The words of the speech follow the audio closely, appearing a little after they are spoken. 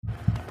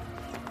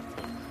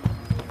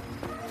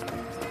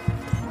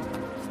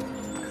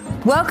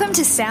Welcome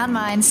to Sound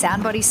Mind,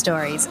 Sound Body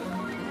Stories,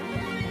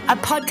 a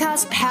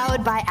podcast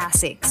powered by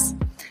ASICS.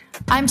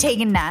 I'm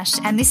Tegan Nash,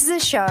 and this is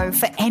a show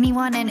for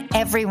anyone and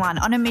everyone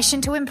on a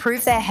mission to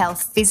improve their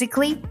health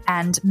physically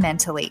and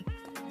mentally.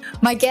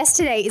 My guest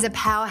today is a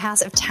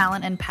powerhouse of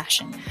talent and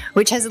passion,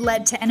 which has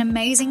led to an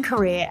amazing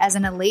career as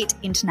an elite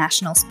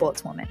international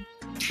sportswoman.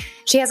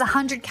 She has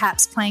 100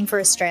 caps playing for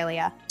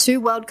Australia,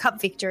 2 World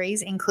Cup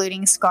victories,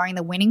 including scoring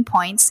the winning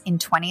points in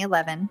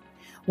 2011,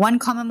 1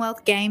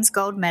 Commonwealth Games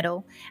gold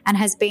medal, and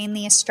has been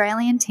the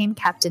Australian team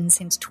captain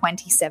since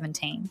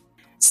 2017.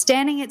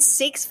 Standing at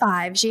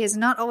 6'5", she has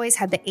not always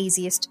had the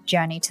easiest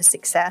journey to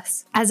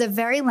success. As a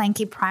very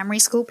lanky primary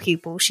school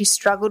pupil, she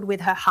struggled with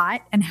her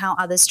height and how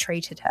others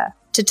treated her.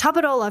 To top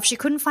it all off, she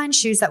couldn't find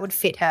shoes that would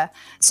fit her,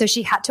 so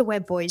she had to wear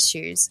boys'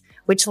 shoes,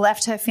 which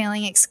left her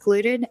feeling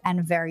excluded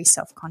and very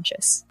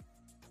self-conscious.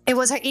 It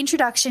was her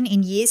introduction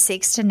in Year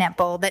 6 to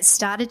netball that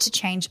started to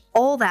change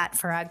all that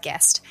for our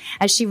guest,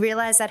 as she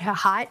realised that her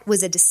height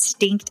was a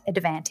distinct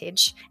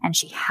advantage, and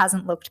she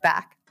hasn't looked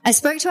back. I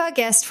spoke to our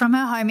guest from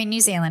her home in New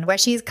Zealand, where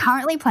she is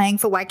currently playing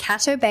for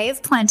Waikato Bay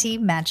of Plenty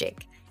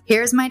Magic.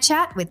 Here is my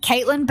chat with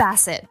Caitlin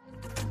Bassett.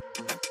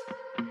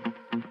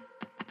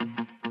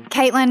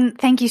 Caitlin,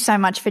 thank you so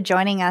much for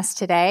joining us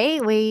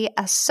today. We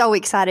are so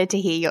excited to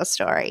hear your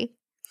story.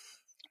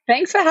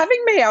 Thanks for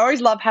having me. I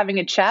always love having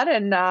a chat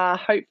and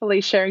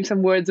hopefully sharing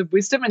some words of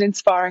wisdom and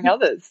inspiring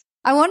others.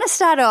 I want to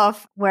start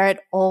off where it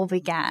all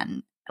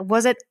began.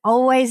 Was it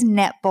always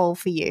netball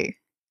for you?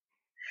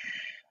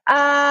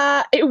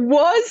 It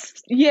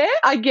was, yeah,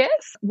 I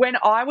guess. When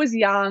I was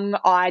young,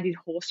 I did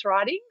horse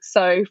riding.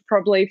 So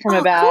probably from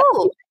about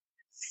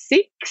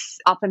 6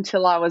 up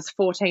until I was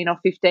 14 or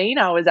 15,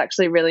 I was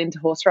actually really into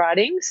horse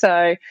riding.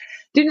 So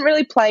didn't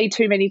really play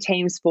too many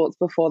team sports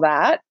before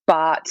that.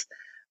 But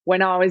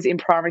when I was in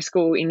primary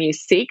school in Year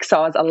 6,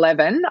 I was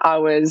 11. I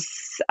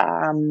was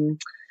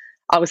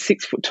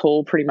 6 foot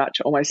tall pretty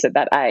much almost at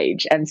that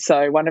age. And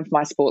so one of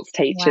my sports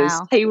teachers,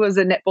 he was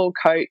a netball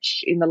coach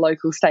in the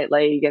local state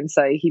league. And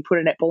so he put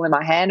a netball in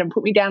my hand and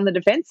put me down the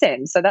defence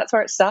end. So that's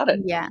where it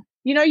started. Yeah.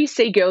 You know, you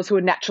see girls who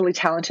are naturally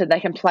talented, they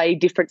can play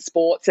different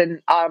sports.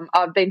 And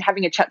I've been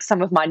having a chat to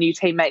some of my new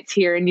teammates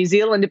here in New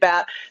Zealand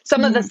about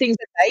some of the things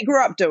that they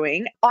grew up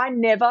doing. I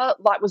never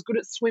was good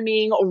at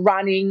swimming or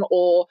running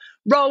or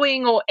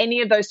rowing or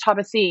any of those type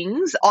of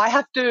things. I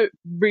have to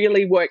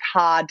really work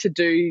hard to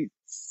do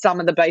some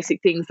of the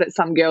basic things that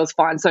some girls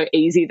find so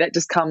easy that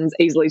just comes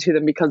easily to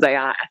them because they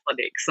are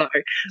athletic. So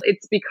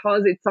it's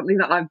because it's something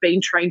that I've been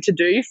trained to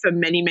do for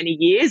many, many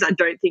years. I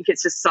don't think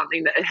it's just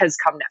something that has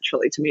come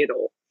naturally to me at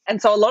all. And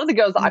so a lot of the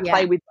girls that I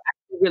play with are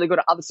actually really good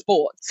at other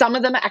sports. Some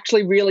of them are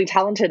actually really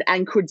talented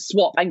and could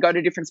swap and go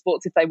to different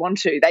sports if they want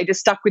to. They just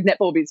stuck with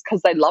netball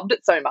because they loved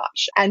it so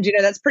much. And, you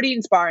know, that's a pretty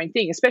inspiring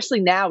thing,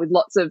 especially now with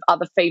lots of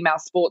other female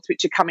sports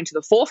which are coming to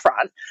the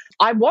forefront.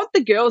 I want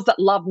the girls that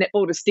love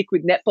netball to stick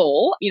with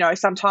netball. You know,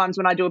 sometimes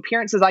when I do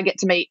appearances, I get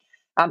to meet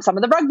some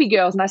of the rugby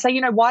girls and I say, you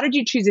know, why did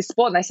you choose this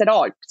sport? And they said,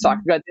 oh, so I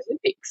could go to the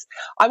Olympics.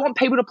 I want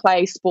people to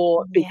play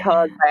sport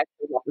because they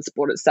actually love the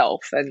sport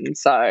itself. And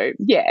so,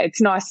 yeah, it's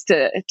nice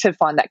to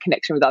find that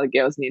connection with other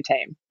girls in your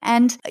team.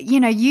 And, you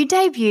know, you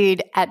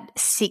debuted at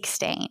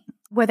 16.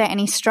 Were there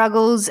any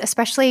struggles,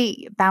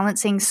 especially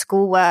balancing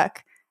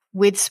schoolwork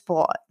with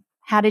sport?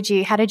 How did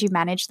you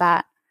manage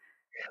that?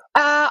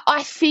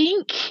 I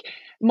think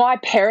my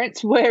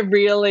parents were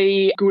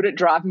really good at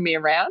driving me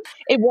around.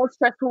 It was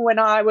stressful when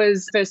I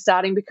was first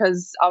starting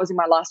because I was in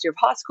my last year of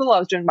high school. I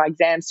was doing my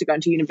exams to go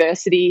into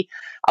university.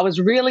 I was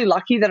really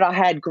lucky that I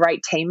had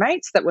great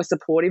teammates that were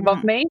supportive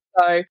of me.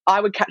 So I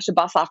would catch the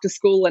bus after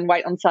school and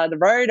wait on the side of the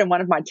road, and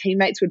one of my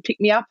teammates would pick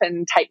me up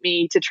and take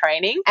me to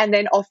training. And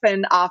then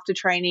often after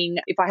training,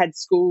 if I had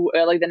school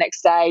early the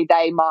next day,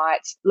 they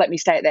might let me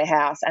stay at their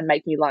house and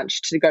make me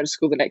lunch to go to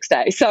school the next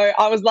day. So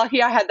I was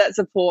lucky I had that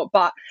support.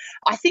 But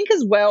I think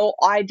as well,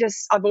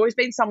 I've always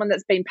been someone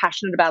that's been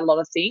passionate about a lot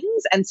of things.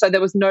 And so there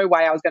was no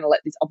way I was going to let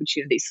this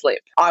opportunity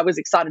slip. I was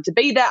excited to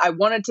be there. I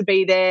wanted to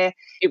be there.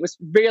 It was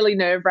really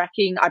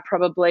nerve-wracking. I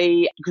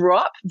probably grew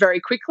up very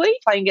quickly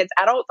playing against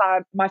adults.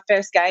 My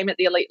first game at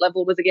the elite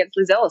level was against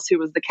Liz Ellis, who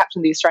was the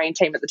captain of the Australian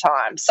team at the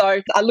time. So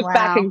I look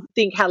back and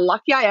think how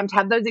lucky I am to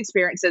have those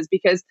experiences,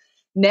 because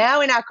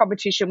now in our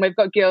competition, we've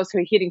got girls who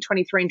are hitting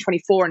 23 and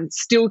 24 and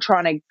still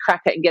trying to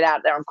crack it and get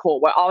out there on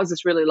court, where I was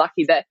just really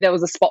lucky that there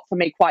was a spot for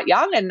me quite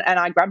young and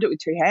I grabbed it with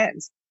 2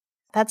 hands.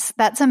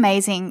 That's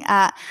amazing.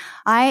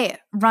 I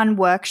run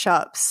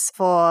workshops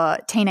for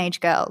teenage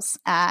girls.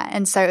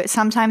 And so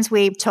sometimes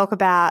we talk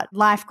about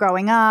life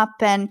growing up,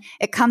 and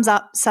it comes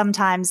up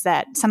sometimes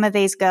that some of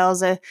these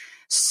girls are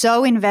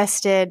so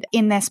invested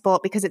in their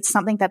sport because it's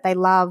something that they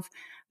love,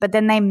 but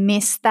then they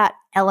miss that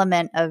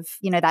element of,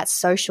 you know, that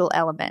social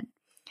element.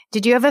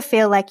 Did you ever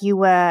feel like you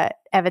were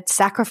ever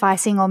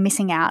sacrificing or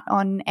missing out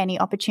on any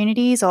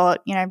opportunities or,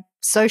 you know,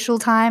 social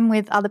time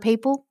with other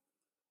people?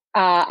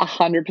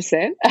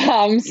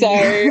 100%.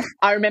 So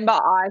I remember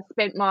I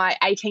spent my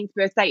 18th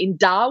birthday in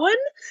Darwin.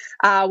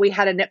 We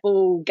had a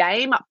netball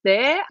game up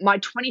there. My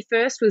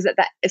 21st was at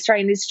the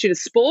Australian Institute of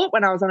Sport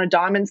when I was on a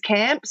Diamonds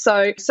camp.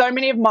 So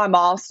many of my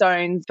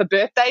milestones for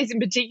birthdays in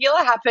particular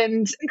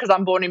happened because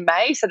I'm born in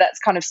May. So that's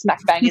kind of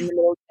smack bang in the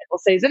middle of netball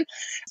season.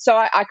 So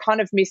I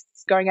kind of missed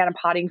going out and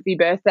partying for your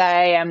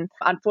birthday. And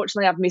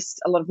unfortunately, I've missed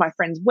a lot of my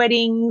friends'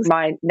 weddings.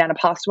 My nana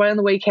passed away on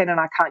the weekend and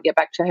I can't get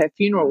back to her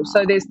funeral.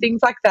 So there's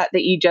things like that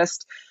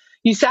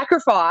you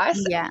sacrifice.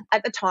 Yeah.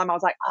 At the time, I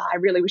was like, I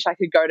really wish I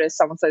could go to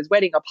so-and-so's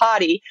wedding or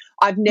party.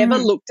 I've never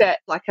looked at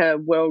like a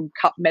World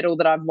Cup medal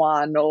that I've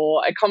won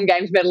or a Com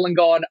Games medal and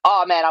gone,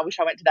 oh man, I wish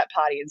I went to that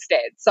party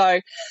instead.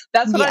 So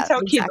that's what I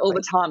tell kids all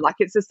the time. Like,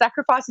 it's the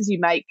sacrifices you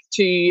make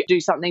to do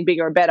something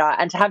bigger and better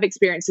and to have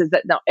experiences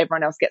that not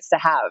everyone else gets to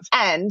have.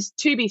 And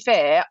to be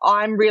fair,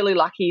 I'm really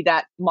lucky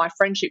that my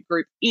friendship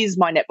group is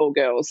my netball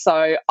girls.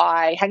 So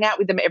I hang out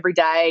with them every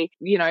day.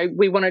 You know,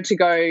 we wanted to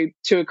go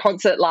to a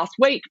concert last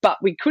week, but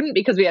we couldn't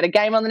because we had a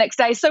game on the next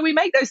day. So we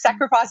make those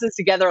sacrifices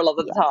together a lot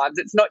of the times.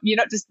 You're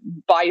not just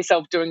by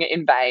yourself doing it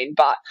in vain,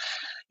 but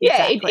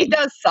yeah, it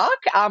does suck.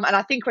 And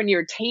I think when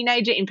you're a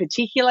teenager in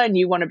particular and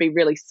you want to be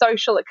really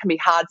social, it can be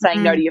hard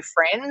saying no to your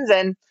friends.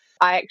 And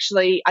I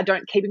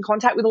don't keep in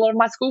contact with a lot of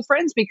my school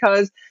friends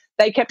because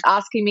they kept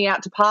asking me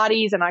out to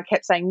parties and I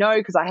kept saying no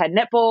because I had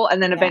netball,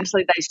 and then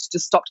eventually they just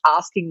stopped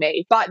asking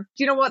me. But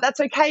you know what? That's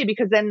okay,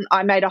 because then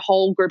I made a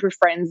whole group of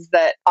friends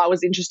that I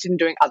was interested in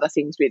doing other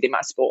things with in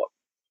my sport.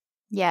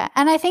 Yeah.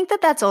 And I think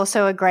that that's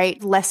also a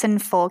great lesson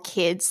for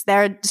kids.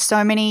 There are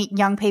so many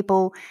young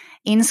people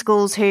in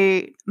schools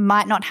who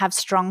might not have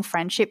strong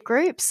friendship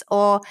groups,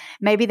 or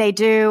maybe they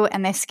do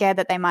and they're scared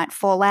that they might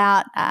fall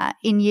out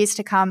in years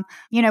to come.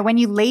 You know, when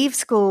you leave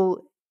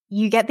school,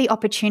 you get the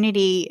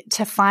opportunity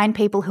to find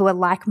people who are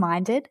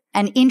like-minded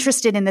and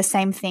interested in the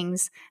same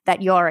things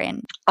that you're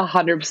in.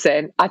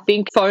 100%. I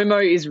think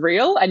FOMO is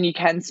real, and you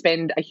can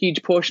spend a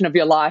huge portion of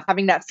your life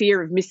having that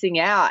fear of missing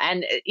out.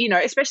 And, you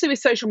know, especially with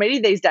social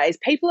media these days,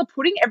 people are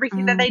putting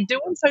everything that they do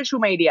on social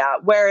media.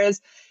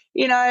 Whereas,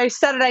 you know,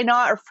 Saturday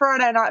night or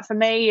Friday night for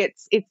me,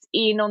 it's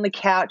in on the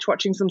couch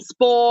watching some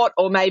sport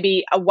or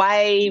maybe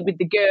away with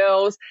the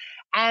girls.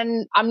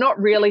 And I'm not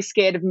really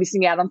scared of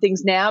missing out on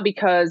things now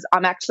because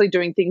I'm actually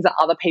doing things that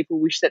other people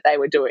wish that they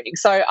were doing.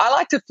 So I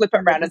like to flip it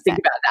around and think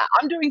about that.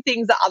 I'm doing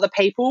things that other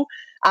people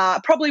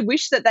probably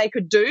wish that they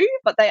could do,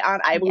 but they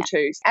aren't able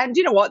to. And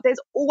you know what? There's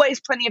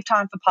always plenty of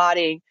time for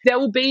partying. There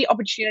will be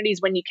opportunities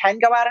when you can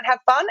go out and have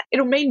fun.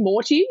 It'll mean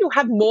more to you. You'll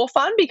have more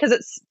fun because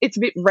it's a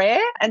bit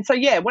rare. And so,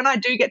 yeah, when I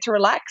do get to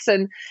relax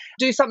and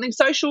do something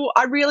social,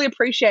 I really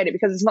appreciate it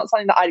because it's not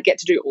something that I get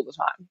to do all the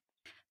time.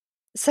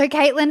 So,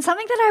 Caitlin,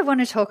 something that I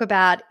want to talk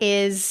about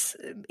is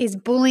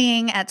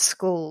bullying at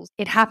school.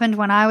 It happened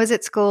when I was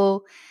at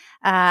school.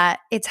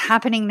 It's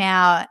happening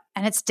now,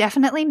 and it's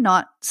definitely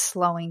not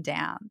slowing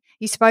down.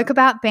 You spoke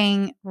about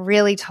being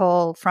really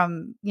tall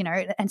from, you know,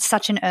 at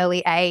such an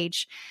early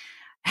age.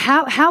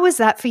 How was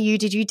that for you?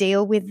 Did you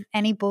deal with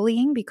any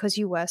bullying because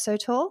you were so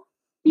tall?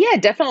 Yeah,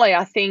 definitely.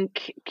 I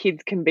think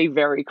kids can be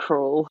very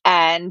cruel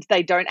and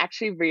they don't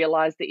actually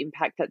realize the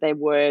impact that their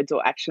words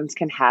or actions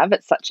can have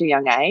at such a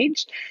young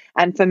age.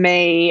 And for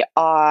me,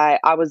 I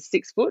was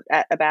 6 foot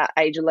at about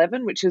age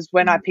 11, which is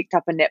when I picked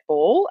up a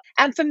netball.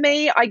 And for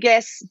me, I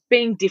guess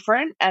being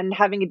different and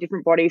having a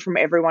different body from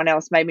everyone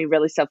else made me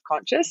really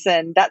self-conscious.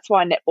 And that's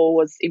why netball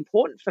was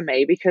important for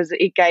me, because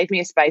it gave me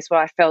a space where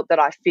I felt that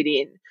I fit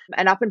in.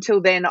 And up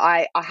until then,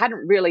 I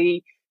hadn't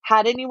really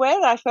had anywhere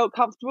that I felt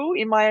comfortable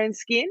in my own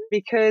skin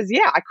because,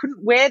 I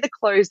couldn't wear the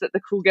clothes that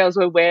the cool girls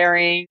were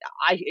wearing.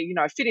 I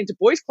fit into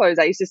boys' clothes.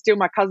 I used to steal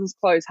my cousin's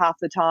clothes half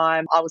the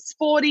time. I was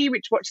sporty,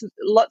 which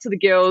lots of the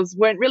girls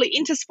weren't really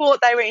into sport.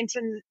 They were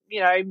into,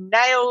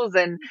 nails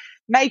and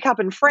makeup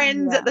and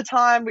Friends at the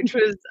time, which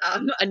was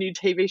a new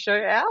TV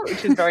show out,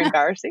 which is very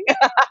embarrassing.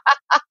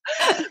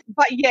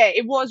 But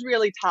it was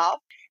really tough.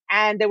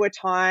 And there were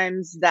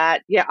times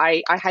that,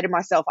 I hated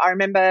myself. I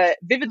remember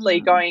vividly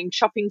going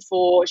shopping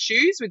for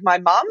shoes with my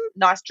mum,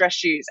 nice dress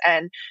shoes,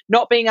 and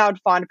not being able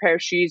to find a pair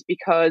of shoes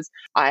because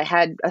I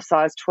had a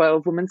size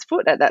 12 woman's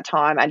foot at that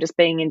time, and just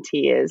being in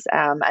tears,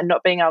 and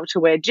not being able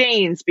to wear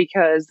jeans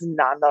because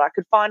none that I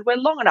could find were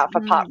long enough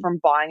apart from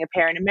buying a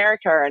pair in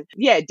America. And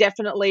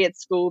definitely at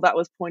school that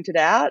was pointed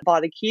out by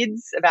the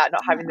kids about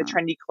not having the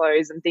trendy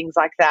clothes and things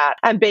like that.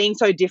 And being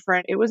so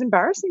different, it was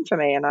embarrassing for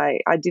me and I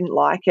didn't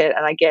like it.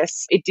 And I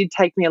guess it did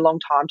take me a long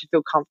time to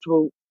feel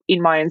comfortable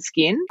in my own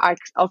skin. I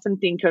often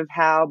think of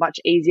how much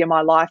easier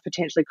my life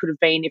potentially could have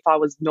been if I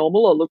was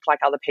normal or looked like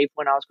other people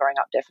when I was growing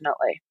up,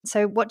 definitely.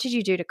 So what did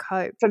you do to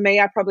cope? For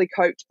me, I probably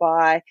coped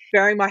by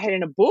burying my head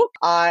in a book.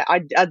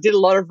 I did a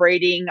lot of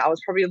reading. I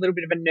was probably a little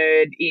bit of a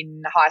nerd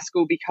in high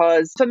school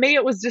because for me,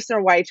 it was just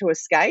a way to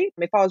escape.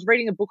 If I was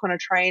reading a book on a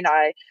train,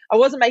 I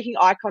wasn't making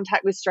eye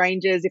contact with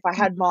strangers. If I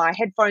had my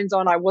headphones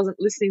on, I wasn't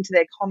listening to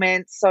their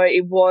comments. So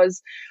it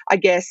was, I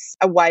guess,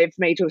 a way for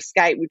me to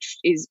escape, which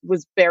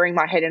was burying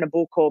my head in a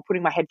book or or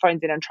putting my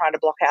headphones in and trying to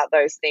block out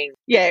those things.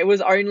 Yeah, it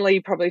was only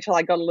probably till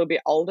I got a little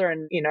bit older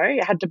and,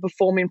 had to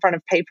perform in front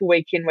of people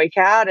week in, week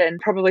out, and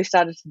probably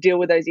started to deal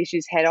with those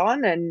issues head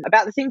on and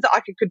about the things that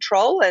I could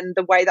control and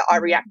the way that I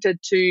reacted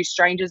to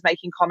strangers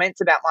making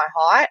comments about my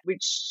height,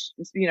 which,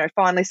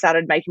 finally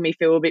started making me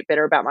feel a bit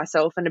better about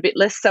myself and a bit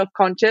less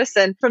self-conscious.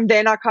 And from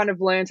then I kind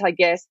of learned, I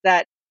guess,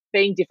 that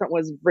being different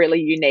was really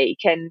unique.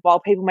 And while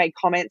people made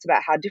comments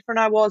about how different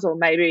I was or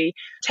maybe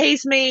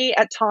teased me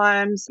at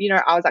times,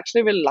 I was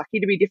actually really lucky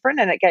to be different,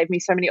 and it gave me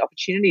so many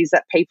opportunities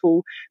that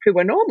people who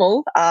were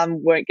normal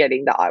weren't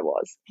getting that I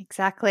was.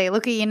 Exactly.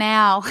 Look at you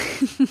now.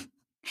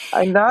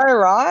 I know,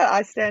 right?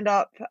 I stand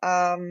up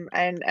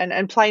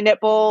and play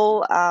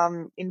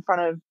netball in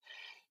front of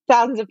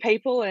thousands of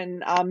people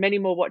and many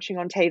more watching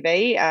on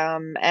TV.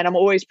 And I'm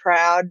always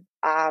proud,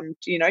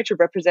 to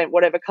represent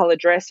whatever colour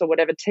dress or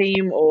whatever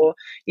team or,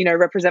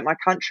 represent my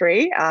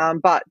country.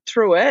 But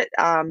through it,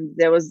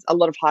 there was a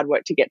lot of hard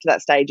work to get to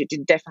that stage. It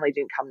definitely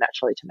didn't come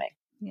naturally to me.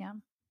 Yeah.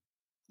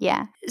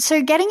 Yeah.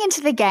 So getting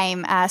into the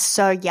game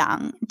so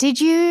young,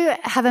 did you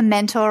have a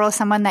mentor or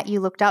someone that you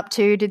looked up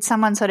to? Did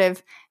someone sort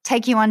of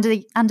take you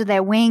under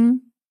their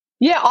wing?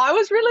 Yeah, I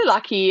was really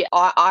lucky.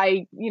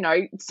 I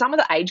some of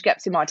the age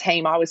gaps in my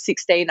team, I was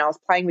 16, I was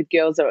playing with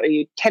girls that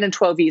were 10 and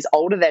 12 years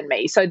older than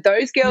me. So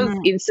those girls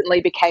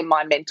instantly became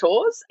my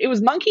mentors. It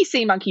was monkey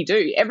see, monkey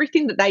do.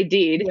 Everything that they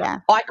did,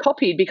 I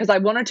copied because I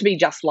wanted to be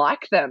just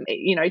like them.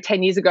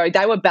 10 years ago,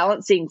 they were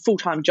balancing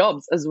full-time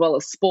jobs as well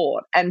as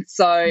sport. And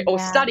so, or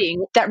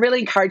studying, that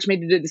really encouraged me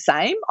to do the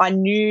same. I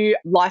knew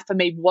life for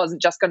me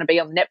wasn't just going to be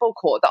on the netball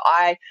court, that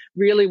I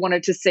really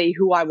wanted to see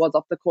who I was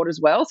off the court as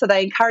well. So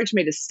they encouraged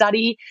me to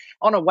study.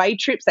 On away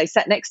trips, they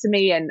sat next to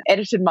me and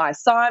edited my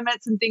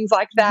assignments and things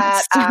like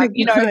that.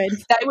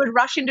 They would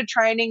rush into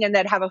training and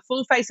they'd have a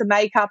full face of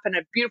makeup and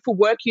a beautiful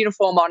work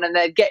uniform on, and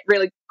they'd get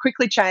really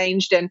quickly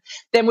changed and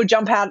then would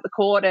jump out at the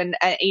court and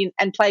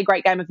play a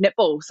great game of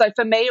netball. So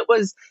for me, it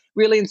was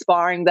really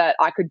inspiring that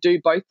I could do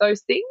both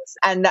those things.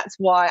 And that's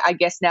why I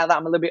guess now that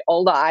I'm a little bit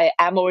older, I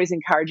am always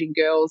encouraging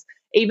girls,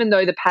 even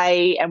though the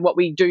pay and what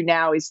we do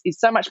now is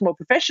so much more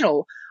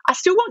professional, I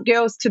still want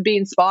girls to be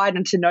inspired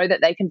and to know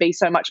that they can be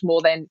so much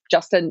more than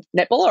just a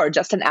netballer or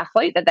just an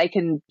athlete, that they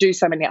can do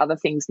so many other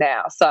things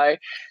now. So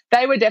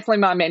they were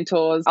definitely my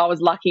mentors. I was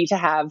lucky to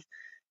have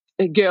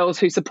girls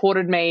who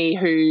supported me,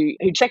 who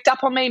checked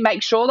up on me,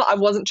 make sure that I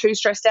wasn't too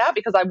stressed out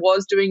because I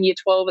was doing year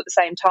 12 at the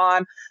same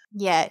time.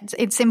 Yeah,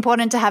 it's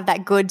important to have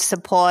that good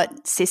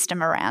support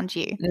system around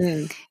you.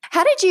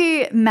 How did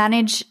you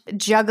manage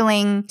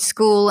juggling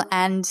school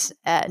and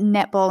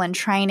netball and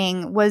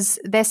training? Was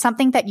there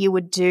something that you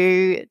would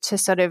do to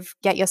sort of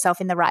get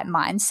yourself in the right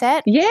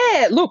mindset?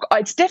 Yeah, look,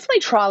 it's definitely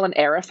trial and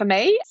error for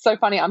me. So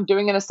funny, I'm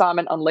doing an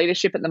assignment on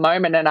leadership at the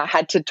moment, and I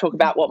had to talk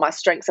about what my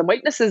strengths and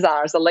weaknesses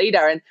are as a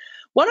leader. And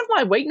one of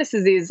my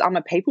weaknesses is I'm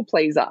a people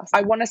pleaser.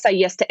 I want to say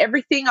yes to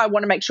everything. I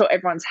want to make sure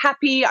everyone's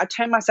happy. I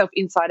turn myself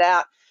inside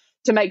out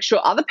to make sure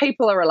other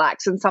people are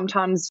relaxed, and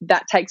sometimes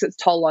that takes its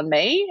toll on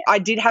me. I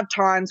did have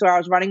times where I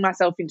was running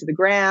myself into the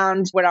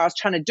ground, when I was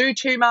trying to do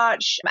too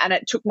much, and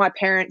it took my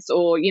parents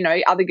or,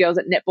 other girls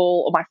at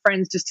netball or my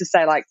friends just to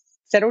say, like,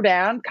 settle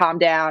down, calm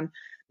down,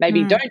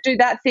 maybe don't do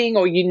that thing,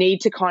 or you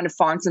need to kind of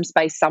find some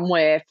space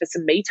somewhere for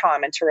some me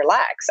time and to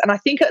relax. And I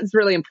think it's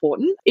really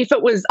important. If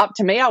it was up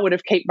to me, I would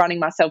have kept running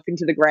myself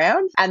into the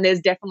ground. And there's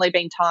definitely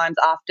been times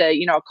after,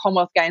 a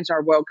Commonwealth Games or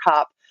a World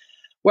Cup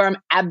where I'm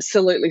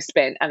absolutely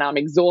spent and I'm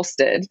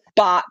exhausted.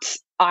 But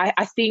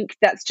I think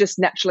that's just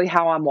naturally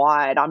how I'm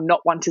wired. I'm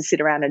not one to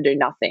sit around and do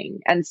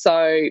nothing. And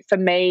so for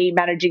me,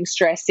 managing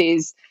stress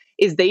is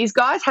these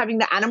guys, having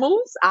the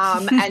animals.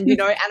 And,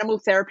 animal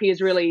therapy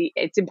is really,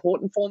 it's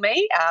important for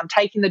me.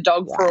 Taking the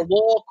dog for a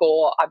walk,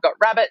 or I've got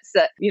rabbits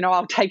that,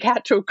 I'll take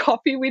out to a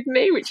coffee with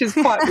me, which is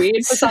quite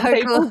weird for some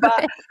people. Cool.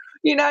 But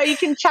you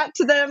can chat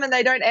to them and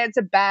they don't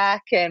answer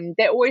back and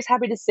they're always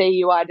happy to see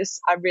you. I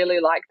really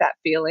like that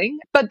feeling.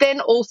 But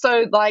then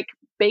also, like,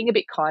 being a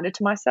bit kinder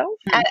to myself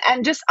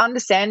and just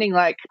understanding,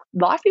 like,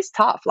 life is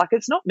tough. Like,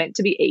 it's not meant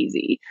to be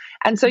easy.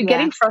 And so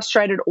getting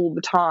frustrated all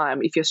the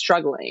time if you're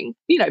struggling,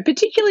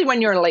 particularly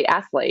when you're an elite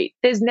athlete,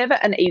 there's never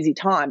an easy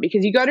time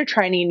because you go to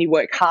training and you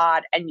work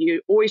hard and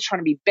you're always trying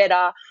to be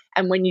better.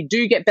 And when you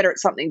do get better at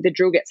something, the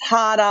drill gets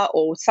harder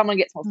or someone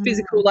gets more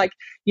physical. Like,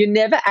 you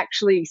never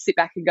actually sit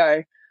back and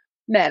go,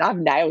 man, I've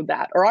nailed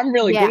that, or I'm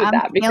really good at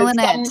that.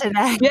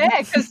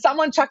 Because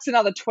someone chucks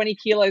another 20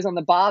 kilos on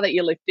the bar that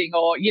you're lifting,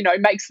 or,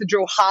 makes the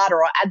drill harder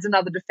or adds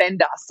another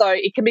defender. So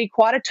it can be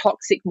quite a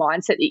toxic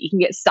mindset that you can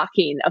get stuck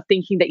in, of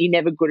thinking that you're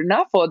never good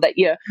enough or that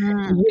you're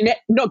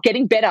not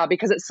getting better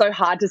because it's so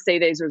hard to see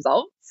these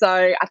results. So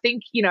I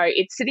think,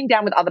 it's sitting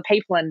down with other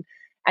people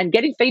and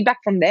getting feedback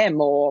from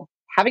them, or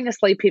having a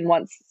sleep in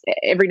once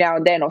every now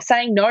and then, or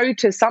saying no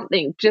to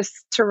something just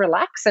to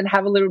relax and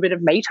have a little bit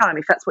of me time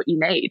if that's what you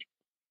need.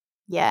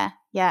 Yeah,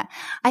 Yeah.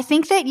 I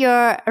think that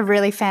you're a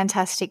really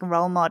fantastic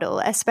role model,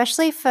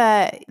 especially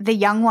for the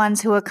young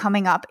ones who are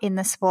coming up in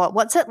the sport.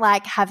 What's it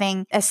like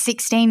having a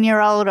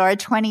 16-year-old or a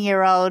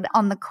 20-year-old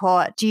on the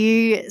court? Do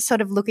you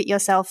sort of look at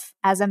yourself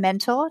as a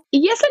mentor?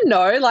 Yes and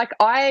no. Like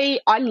I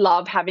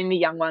love having the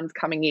young ones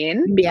coming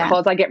in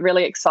because I get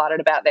really excited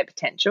about their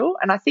potential.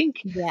 And I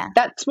think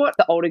that's what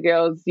the older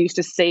girls used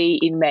to see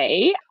in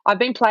me. I've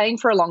been playing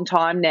for a long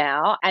time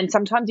now, and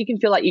sometimes you can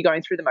feel like you're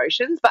going through the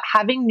motions, but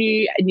having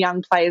new and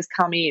young players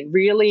come in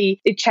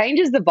really, it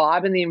changes the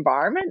vibe and the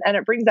environment, and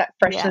it brings that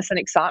freshness and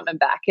excitement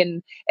back.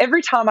 And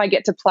every time I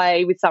get to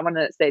play with someone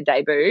and it's their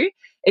debut,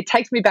 it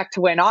takes me back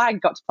to when I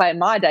got to play in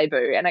my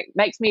debut, and it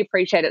makes me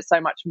appreciate it so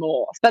much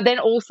more. But then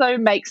also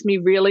makes me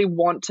really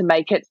want to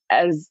make it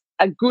as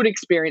a good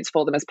experience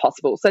for them as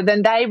possible. So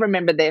then they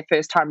remember their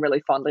first time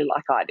really fondly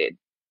like I did.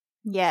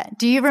 Yeah.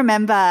 Do you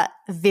remember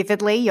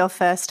vividly your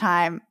first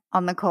time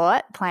on the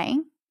court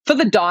playing? For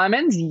the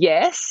Diamonds,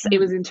 yes. It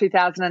was in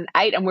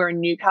 2008 and we're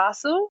in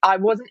Newcastle. I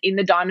wasn't in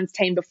the Diamonds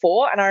team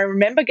before, and I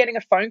remember getting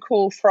a phone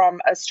call from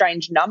a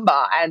strange number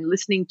and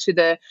listening to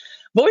the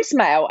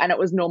voicemail, and it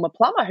was Norma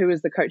Plummer, who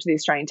was the coach of the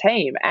Australian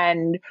team.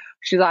 And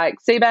she's like,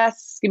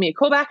 Seabass, give me a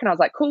call back. And I was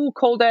like, cool,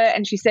 called her.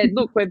 And she said,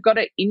 look, we've got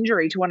an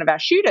injury to one of our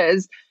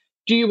shooters.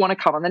 Do you want to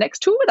come on the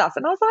next tour with us?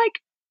 And I was like,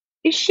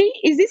 is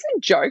this a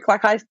joke?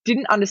 Like, I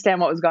didn't understand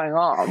what was going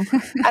on.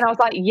 And I was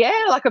like,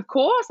 yeah, like, of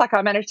course. Like,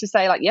 I managed to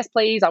say, like, yes,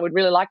 please, I would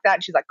really like that.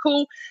 And she's like,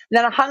 cool. And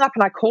then I hung up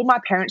and I called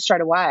my parents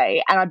straight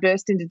away, and I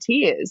burst into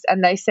tears,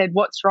 and they said,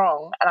 what's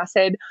wrong? And I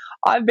said,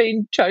 I've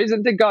been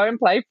chosen to go and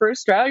play for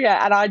Australia.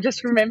 And I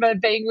just remember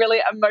being really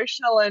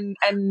emotional and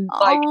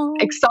like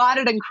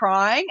excited and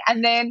crying.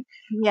 And then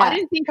I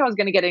didn't think I was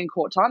going to get in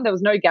court time. There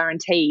was no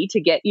guarantee to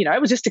get,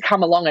 it was just to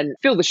come along and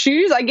fill the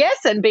shoes, I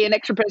guess, and be an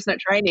extra person at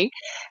training.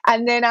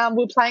 And then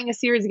we're playing a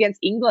series against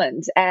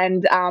England,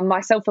 and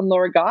myself and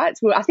Laura Geitz,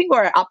 I think we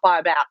were up by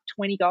about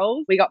 20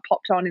 goals. We got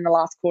popped on in the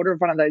last quarter of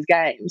one of those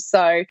games.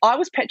 So I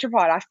was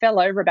petrified. I fell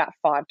over about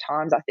 5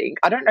 times, I think.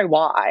 I don't know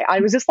why. I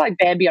was just like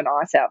Bambi on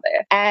ice out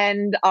there.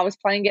 And I was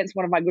playing against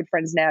one of my good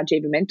friends now,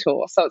 Jiva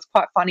Mentor. So it's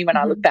quite funny when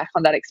I look back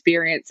on that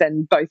experience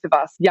and both of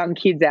us young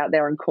kids out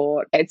there on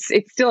court. It's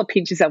still a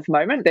pinch yourself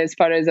moment. There's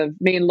photos of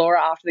me and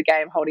Laura after the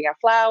game holding our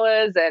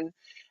flowers, and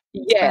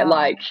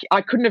like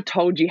I couldn't have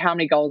told you how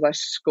many goals I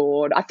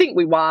scored. I think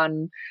we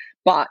won,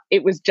 but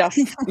it was just,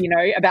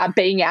 about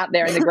being out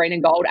there in the green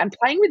and gold and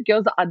playing with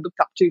girls that I'd looked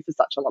up to for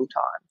such a long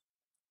time.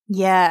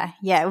 Yeah,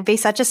 it would be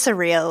such a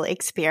surreal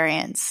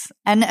experience,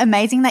 and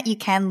amazing that you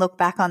can look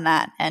back on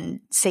that and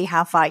see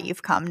how far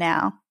you've come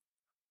now.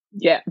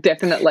 Yeah,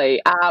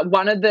 definitely.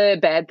 One of the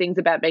bad things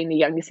about being the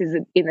youngest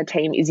in the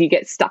team is you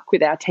get stuck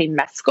with our team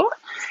mascot.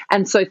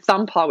 And so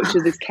Thumper, which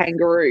is this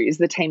kangaroo, is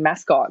the team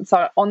mascot.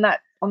 So on that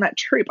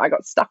trip, I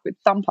got stuck with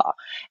Thumper,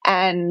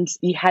 and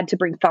you had to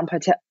bring Thumper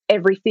to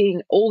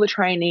everything, all the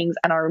trainings.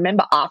 And I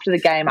remember after the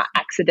game, I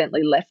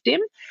accidentally left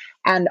him.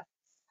 And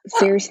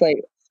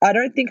seriously, I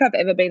don't think I've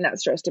ever been that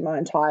stressed in my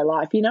entire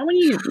life. You know, when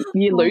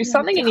you lose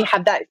something and you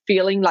have that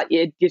feeling like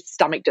your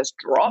stomach just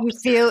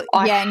drops.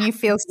 And you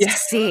feel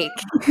sick.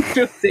 You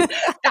feel sick.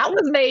 That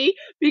was me,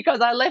 because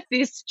I left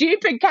this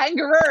stupid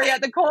kangaroo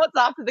at the courts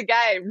after the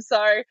game.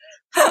 So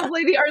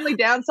probably the only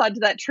downside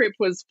to that trip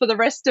was for the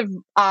rest of,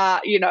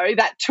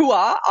 that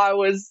tour, I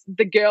was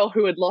the girl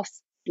who had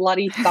lost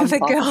bloody Thumper. The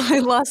girl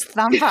who lost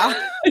Thumper.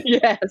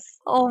 Yes.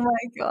 Oh, my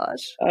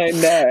gosh. I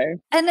know.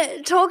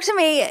 And talk to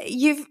me,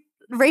 you've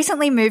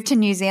recently moved to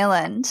New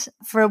Zealand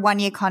for a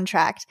 1-year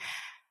contract.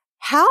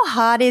 How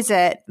hard is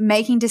it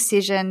making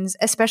decisions,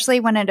 especially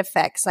when it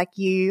affects, like,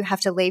 you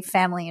have to leave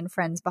family and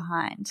friends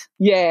behind?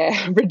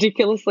 Yeah,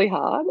 ridiculously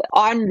hard.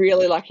 I'm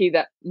really lucky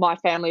that my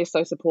family is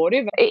so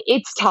supportive.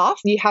 It's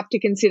tough. You have to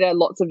consider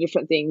lots of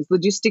different things.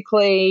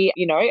 Logistically,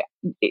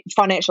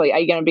 financially, are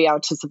you going to be able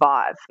to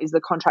survive? Is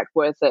the contract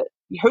worth it?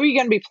 Who are you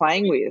going to be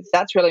playing with?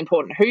 That's really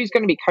important. Who's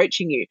going to be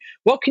coaching you?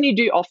 What can you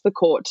do off the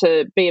court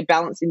to be a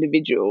balanced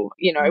individual?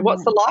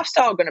 What's the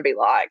lifestyle going to be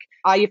like?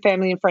 Are your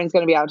family and friends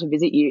going to be able to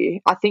visit you?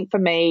 I think for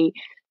me,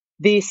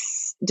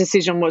 this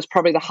decision was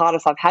probably the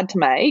hardest I've had to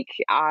make.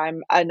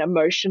 I'm an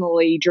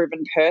emotionally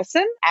driven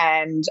person,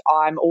 and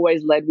I'm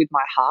always led with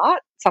my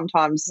heart,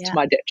 sometimes to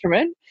my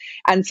detriment.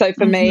 And so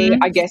for me,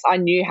 I guess I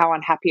knew how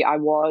unhappy I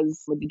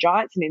was with the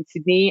Giants and in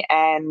Sydney,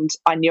 and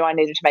I knew I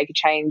needed to make a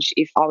change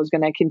if I was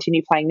going to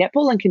continue playing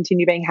netball and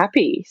continue being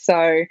happy. So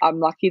I'm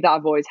lucky that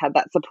I've always had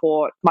that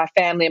support. My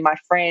family and my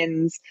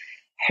friends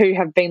who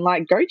have been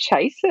like, go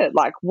chase it.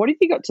 Like, what have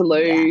you got to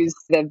lose?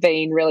 Yeah. They've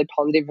been really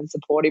positive and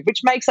supportive, which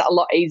makes it a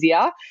lot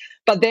easier.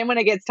 But then when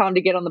it gets time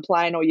to get on the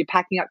plane, or you're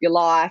packing up your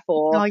life,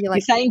 or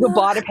you're saying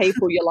goodbye to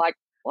people, you're like,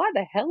 why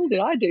the hell did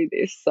I do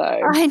this? So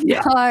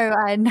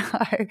I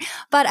know.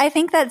 But I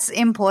think that's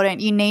important.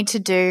 You need to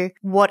do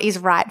what is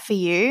right for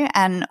you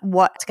and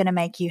what's going to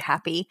make you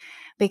happy,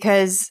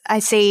 because I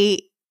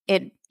see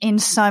it in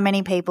so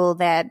many people.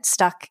 They're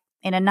stuck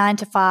in a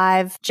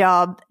 9-to-5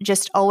 job,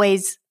 just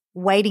always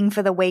waiting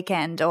for the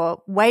weekend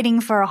or waiting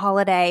for a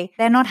holiday.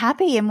 They're not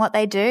happy in what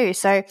they do.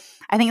 So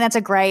I think that's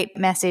a great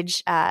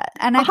message.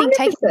 And I think 100%.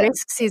 taking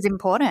risks is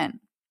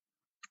important.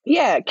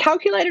 Yeah,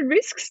 calculated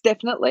risks,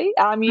 definitely.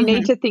 You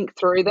need to think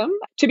through them.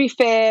 To be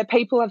fair,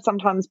 people have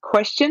sometimes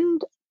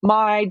questioned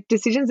my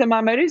decisions and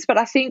my motives, but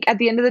I think at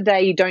the end of the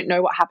day, you don't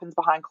know what happens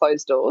behind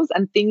closed doors,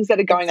 and things that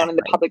are going on in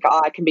the public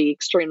eye can be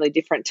extremely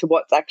different to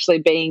what's actually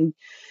being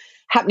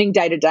happening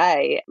day to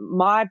day.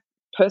 My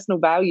personal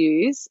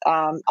values,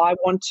 I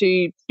want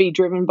to be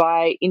driven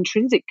by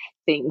intrinsic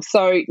things.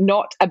 So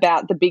not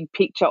about the big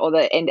picture or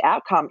the end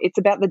outcome. It's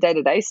about the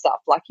day-to-day stuff,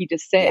 like you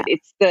just said. Yeah.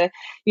 It's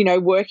the,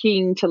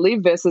 working to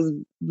live versus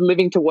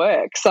living to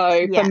work.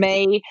 So for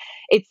me,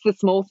 it's the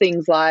small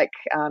things like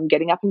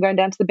getting up and going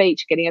down to the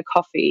beach, getting a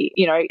coffee,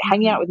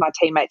 hanging out with my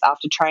teammates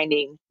after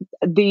training,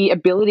 the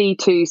ability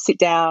to sit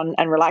down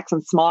and relax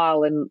and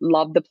smile and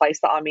love the place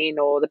that I'm in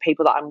or the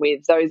people that I'm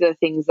with. Those are the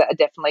things that are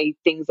definitely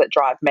things that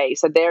drive me.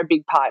 So they're a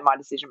big part of my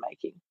decision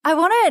making. I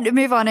want to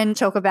move on and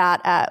talk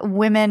about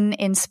women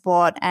in sport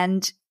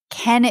and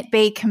can it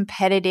be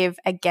competitive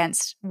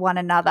against one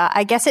another?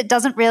 I guess it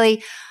doesn't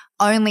really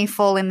only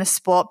fall in the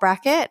sport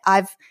bracket.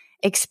 I've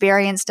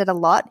experienced it a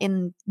lot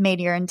in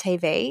media and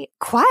TV,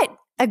 quite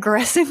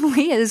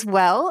aggressively as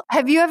well.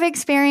 Have you ever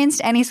experienced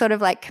any sort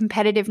of like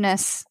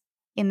competitiveness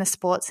in the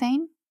sport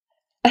scene?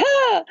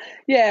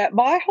 Yeah,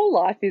 my whole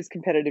life is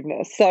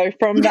competitiveness. So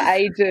from the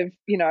age of,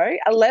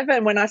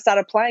 11, when I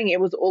started playing, it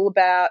was all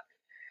about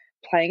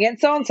playing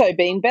against so-and-so,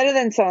 being better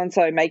than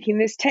so-and-so, making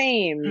this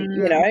team,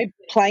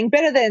 playing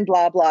better than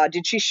blah, blah.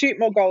 Did she shoot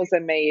more goals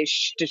than me?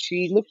 Does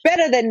she look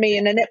better than me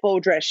in a netball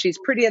dress? She's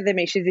prettier than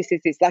me. She's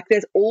this. Like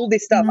there's all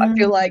this stuff. I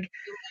feel like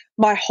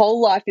my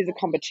whole life is a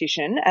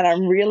competition, and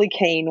I'm really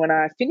keen when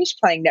I finish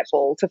playing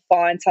netball to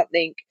find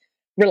something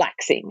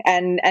relaxing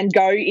and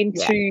go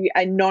into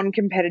a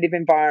non-competitive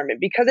environment,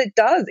 because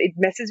it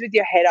messes with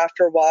your head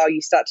after a while.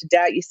 You start to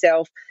doubt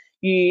yourself.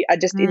 You are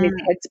just in this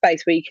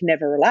headspace where you can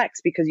never relax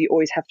because you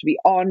always have to be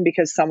on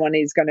because someone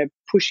is going to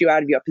push you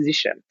out of your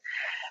position.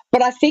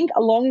 But I think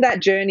along that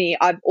journey,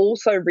 I've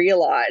also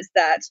realized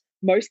that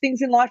most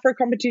things in life are a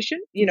competition.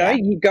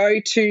 You go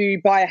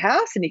to buy a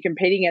house and you're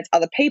competing against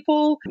other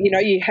people. You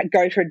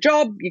go for a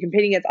job, you're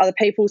competing against other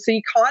people. So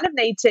you kind of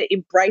need to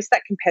embrace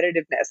that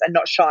competitiveness and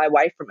not shy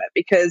away from it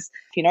because,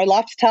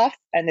 life's tough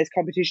and there's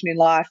competition in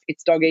life.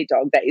 It's dog eat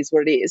dog. That is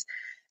what it is.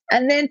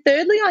 And then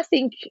thirdly, I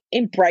think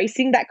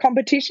embracing that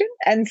competition.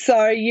 And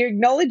so you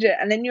acknowledge it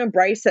and then you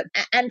embrace it.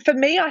 And for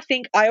me, I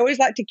think I always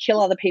like to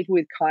kill other people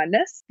with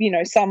kindness.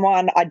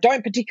 Someone I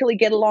don't particularly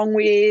get along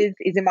with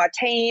is in my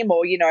team,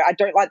 or, I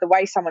don't like the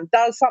way someone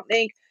does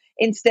something.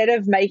 Instead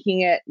of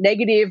making it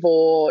negative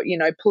or,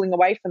 pulling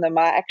away from them,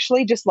 I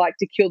actually just like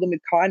to kill them with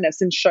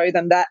kindness and show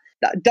them that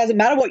doesn't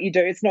matter what you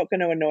do, it's not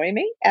going to annoy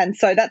me. And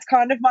so that's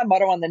kind of my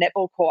motto on the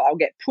netball court. I'll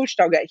get pushed,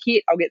 I'll get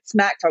hit, I'll get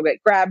smacked, I'll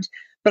get grabbed.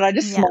 But I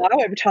just smile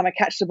every time I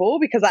catch the ball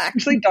because I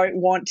actually don't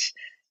want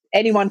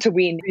anyone to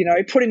win,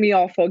 putting me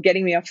off or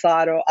getting me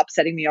offside or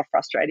upsetting me or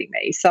frustrating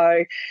me. So,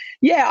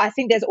 I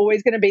think there's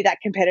always going to be that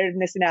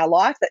competitiveness in our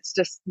life. That's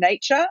just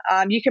nature.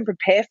 You can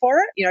prepare for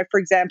it. For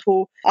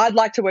example, I'd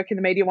like to work in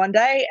the media one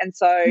day. And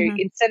so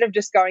instead of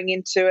just going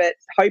into it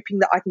hoping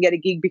that I can get a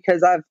gig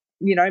because I've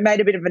made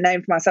a bit of a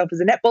name for myself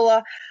as a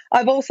netballer,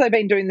 I've also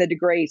been doing the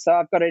degree. So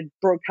I've got a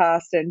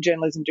broadcast and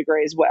journalism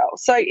degree as well.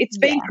 So it's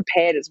being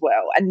prepared as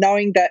well and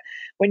knowing that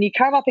when you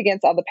come up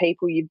against other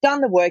people, you've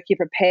done the work, you're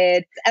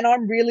prepared. And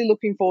I'm really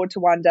looking forward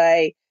to one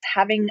day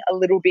having a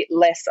little bit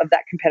less of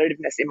that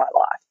competitiveness in my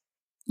life.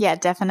 Yeah,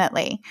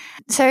 definitely.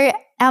 So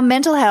our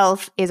mental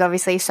health is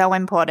obviously so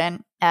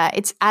important.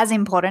 It's as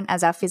important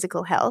as our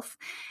physical health.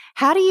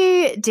 How do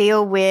you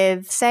deal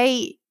with,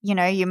 say,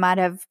 you might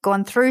have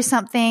gone through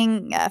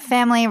something, a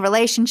family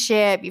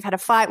relationship, you've had a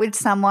fight with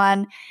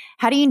someone.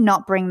 How do you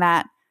not bring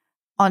that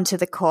onto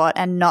the court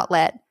and not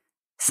let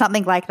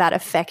something like that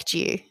affect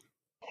you?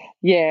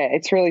 Yeah,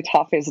 it's really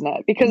tough, isn't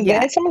it? Because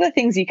there's some of the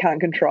things you can't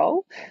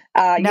control.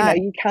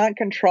 You can't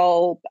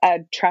control a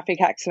traffic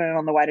accident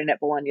on the way to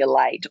netball and you're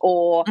late,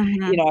 or,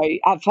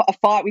 a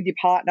fight with your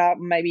partner,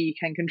 maybe you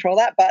can control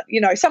that. But,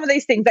 some of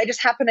these things, they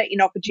just happen at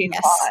inopportune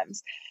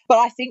times. But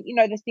I think,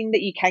 the thing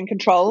that you can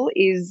control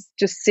is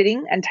just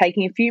sitting and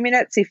taking a few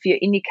minutes if you're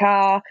in your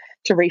car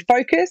to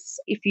refocus,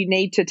 if you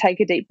need to take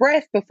a deep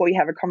breath before you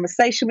have a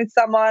conversation with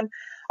someone.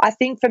 I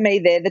think for me,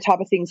 they're the type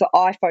of things that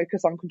I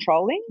focus on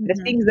controlling, the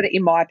things that are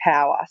in my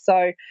power.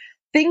 So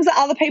things that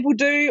other people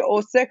do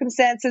or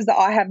circumstances that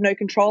I have no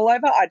control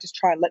over, I just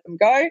try and let them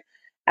go.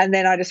 And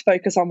then I just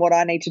focus on what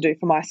I need to do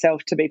for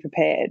myself to be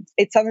prepared.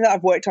 It's something that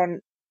I've worked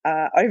on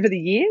over the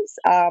years.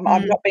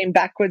 I've not been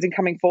backwards and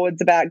coming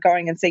forwards about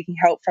going and seeking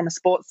help from a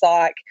sports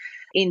psych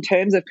in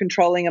terms of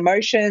controlling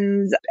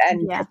emotions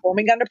and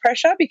performing under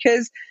pressure,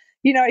 because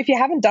if you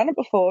haven't done it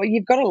before,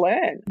 you've got to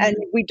learn. And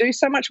we do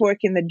so much work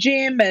in the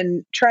gym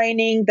and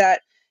training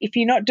that if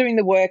you're not doing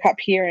the work up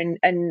here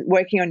and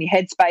working on your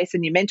headspace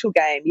and your mental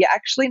game, you're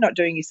actually not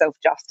doing yourself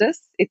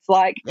justice. It's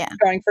like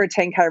going for a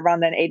 10K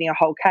run and eating a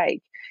whole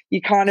cake.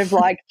 You kind of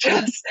like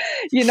just,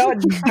 you're not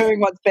doing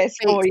what's best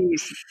for you.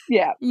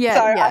 Yeah.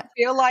 So I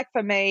feel like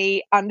for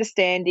me,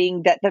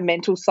 understanding that the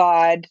mental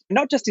side,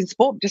 not just in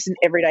sport, just in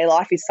everyday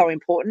life, is so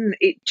important.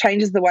 It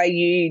changes the way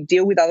you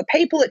deal with other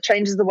people. It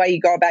changes the way you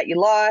go about your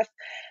life.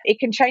 It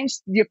can change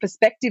your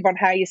perspective on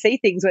how you see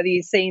things, whether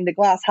you're seeing the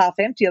glass half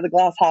empty or the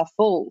glass half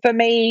full. For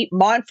me,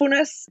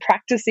 mindfulness,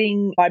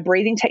 practicing my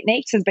breathing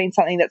techniques has been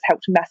something that's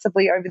helped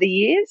massively over the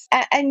years.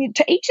 And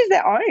to each is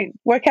their own.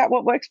 Work out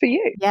what works for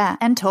you. Yeah,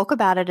 and talk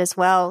about it as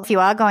well. If you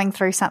are going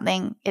through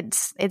something,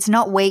 it's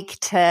not weak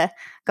to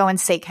go and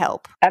seek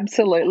help.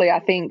 Absolutely. I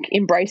think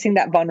embracing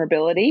that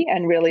vulnerability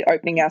and really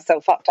opening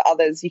ourselves up to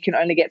others, you can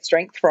only get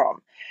strength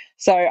from.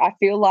 So I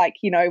feel like,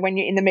 you know, when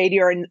you're in the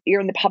media and you're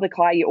in the public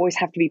eye, you always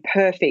have to be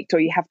perfect, or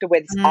you have to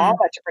wear this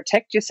armor to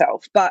protect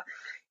yourself. But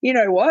you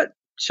know what?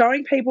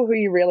 Showing people who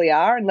you really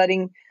are and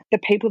letting the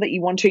people that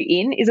you want to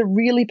in is a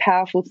really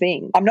powerful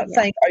thing. I'm not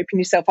saying open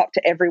yourself up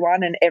to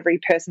everyone and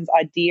every person's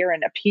idea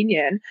and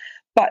opinion,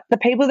 but the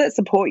people that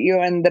support you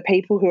and the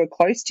people who are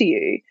close to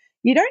you,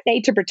 you don't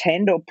need to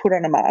pretend or put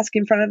on a mask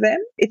in front of them.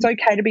 It's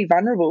okay to be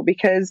vulnerable,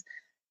 because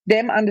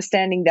them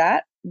understanding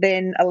that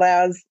then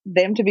allows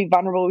them to be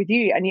vulnerable with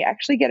you, and you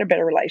actually get a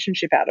better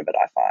relationship out of it,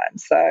 I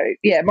find. So,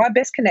 yeah, my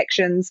best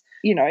connections,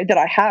 you know, that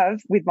I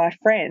have with my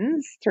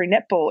friends through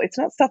netball, it's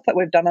not stuff that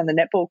we've done on the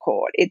netball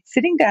court. It's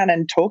sitting down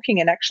and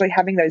talking and actually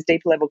having those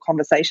deeper level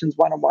conversations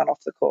one-on-one off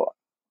the court.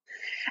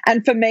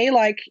 And for me,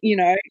 like, you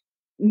know,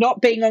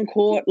 not being on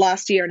court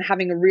last year and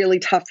having a really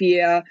tough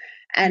year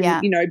and,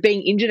 you know,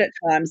 being injured at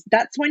times,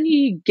 that's when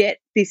you get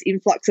this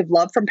influx of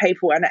love from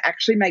people, and it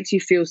actually makes you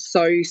feel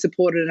so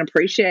supported and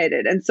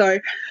appreciated. And so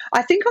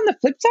I think on the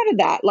flip side of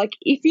that, like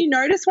if you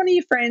notice one of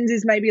your friends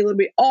is maybe a little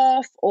bit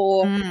off,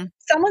 or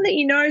someone that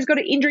you know has got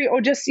an injury, or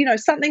just, you know,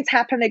 something's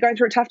happened, they're going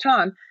through a tough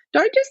time,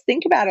 don't just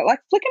think about it. Like,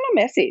 flick them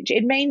a message.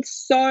 It means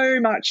so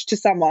much to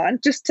someone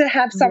just to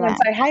have someone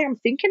say, hey, I'm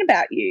thinking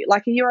about you.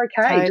 Like, are you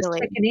okay? Just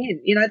checking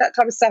in, you know, that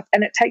type of stuff.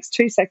 And it takes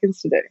 2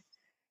 seconds to do.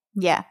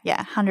 Yeah,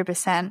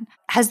 100%.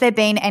 Has there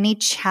been any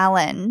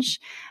challenge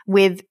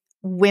with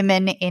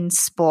women in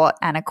sport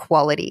and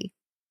equality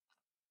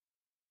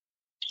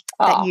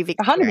that you've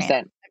experienced?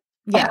 100%.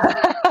 Yeah.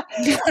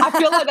 I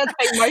feel like that's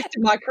been most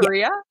of my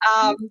career.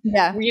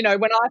 You know,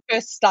 when I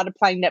first started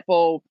playing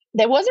netball,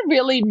 there wasn't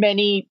really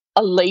many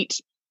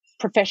elite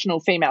professional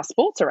female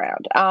sports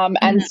around.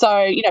 And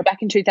so, you know,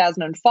 back in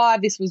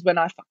 2005, this was when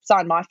I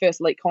signed my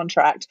first elite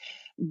contract.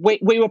 We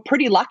were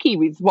pretty lucky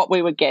with what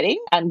we were getting,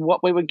 and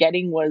what we were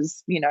getting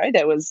was, you know,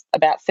 there was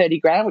about 30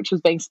 grand, which was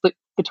being split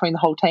between the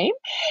whole team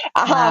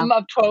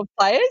of 12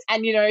 players.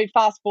 And, you know,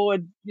 fast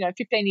forward, you know,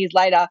 15 years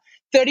later,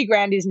 30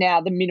 grand is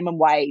now the minimum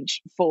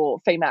wage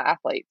for female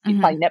athletes in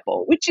playing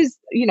netball, which is,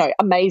 you know,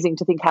 amazing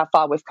to think how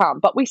far we've come.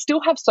 But we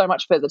still have so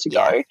much further to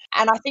go.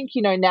 And I think,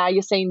 you know, now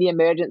you're seeing the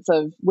emergence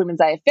of women's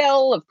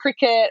AFL, of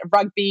cricket, of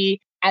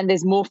rugby, and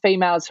there's more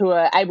females who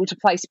are able to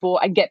play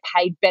sport and get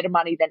paid better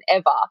money than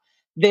ever.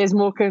 There's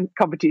more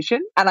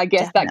competition. And I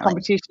guess that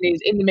competition is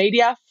in the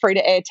media,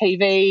 free-to-air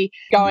TV,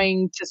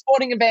 going to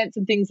sporting events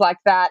and things like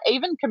that,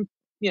 even,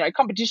 you know,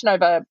 competition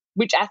over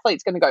which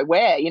athlete's going to go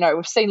where. You know,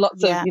 we've seen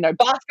lots of, you know,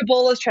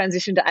 basketballers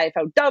transition to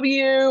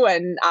AFLW,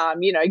 and,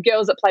 you know,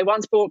 girls that play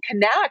one sport can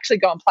now actually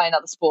go and play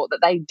another sport that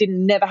they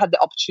never had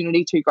the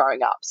opportunity to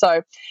growing up.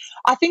 So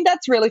I think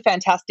that's really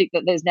fantastic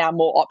that there's now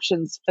more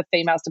options for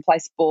females to play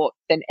sport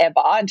than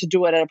ever, and to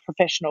do it at a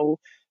professional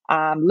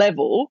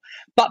level.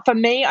 But for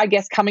me, I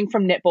guess coming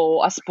from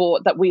netball, a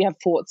sport that we have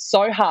fought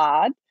so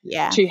hard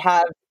to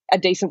have a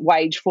decent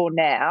wage for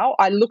now,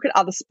 I look at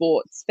other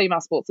sports,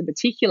 female sports in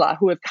particular,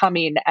 who have come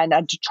in and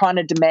are trying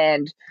to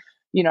demand,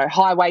 you know,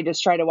 high wages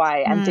straight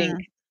away, and think,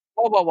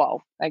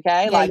 whoa,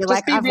 okay? Yeah, like, you're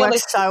like, I've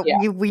worked so,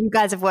 you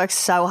guys have worked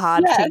so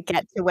hard to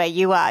get to where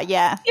you are.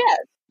 Yeah.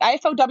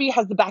 AFLW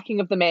has the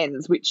backing of the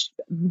men's, which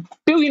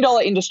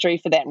billion-dollar industry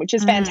for them, which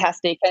is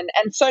fantastic.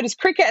 And so does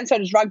cricket, and so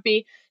does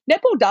rugby.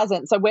 Netball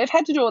doesn't. So we've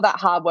had to do all that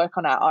hard work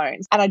on our own.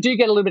 And I do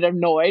get a little bit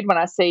annoyed when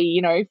I see,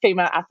 you know,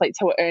 female athletes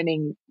who are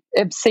earning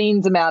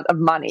obscene amount of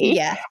money.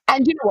 Yeah.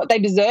 And you know what? They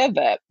deserve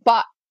it.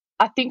 But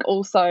I think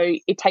also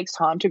it takes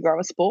time to grow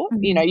a sport.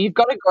 You know, you've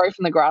got to grow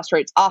from the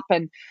grassroots up.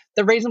 And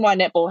the reason why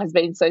netball has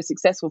been so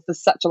successful for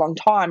such a long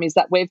time is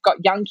that we've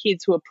got young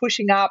kids who are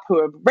pushing up, who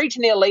are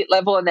reaching the elite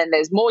level, and then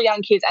there's more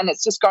young kids, and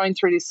it's just going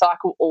through this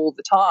cycle all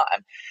the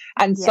time.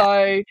 And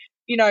so,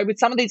 you know, with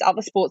some of these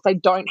other sports, they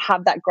don't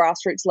have that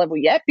grassroots level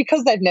yet,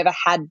 because they've never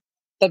had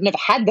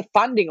the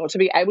funding or to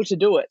be able to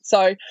do it.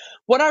 So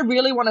what I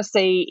really want to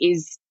see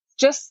is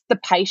just the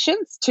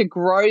patience to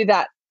grow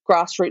that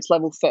grassroots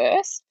level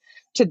first,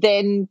 to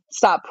then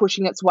start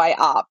pushing its way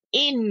up.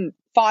 In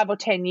 5 or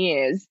 10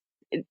 years,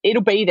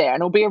 it'll be there,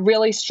 and it'll be a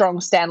really strong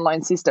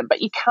standalone system,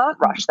 but you can't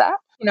rush that.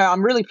 You know,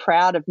 I'm really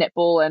proud of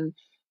netball and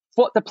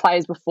what the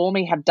players before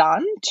me have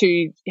done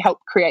to help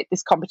create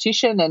this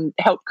competition and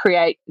help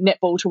create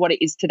netball to what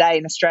it is today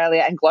in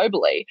Australia and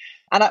globally.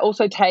 And I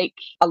also take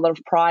a lot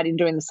of pride in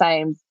doing the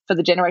same for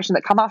the generation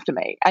that come after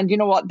me. And you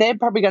know what? They're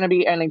probably going to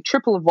be earning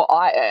triple of what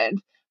I earned,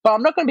 But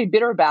I'm not going to be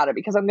bitter about it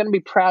because I'm going to be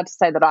proud to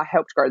say that I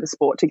helped grow the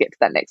sport to get to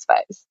that next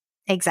phase.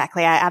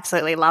 Exactly. I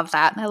absolutely love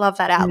that. I love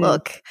that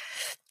outlook.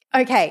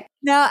 Okay.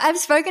 Now, I've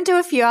spoken to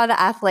a few other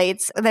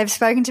athletes. They've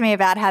spoken to me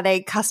about how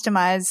they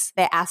customize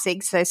their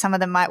ASICs. So some of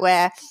them might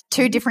wear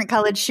 2 different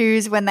colored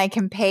shoes when they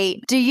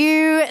compete. Do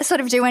you sort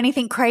of do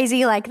anything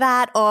crazy like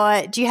that?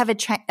 Or do you have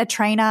a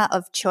trainer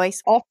of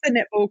choice? Off the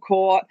netball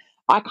court,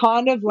 I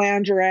kind of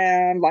lounge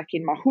around like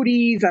in my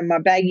hoodies and my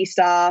baggy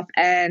stuff.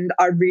 And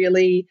I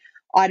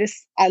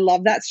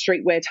love that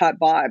streetwear type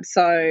vibe.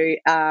 So,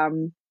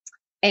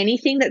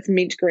 anything that's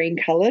mint green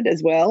coloured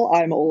as well,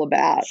 I'm all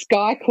about.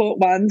 Sky Court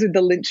ones with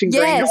the lynch and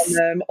green on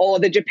them, or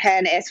the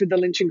Japan S with the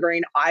lynch and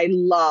green, I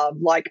love.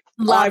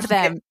 Love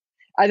them.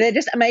 They're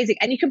just amazing.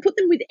 And you can put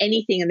them with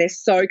anything and they're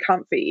so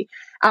comfy.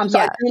 So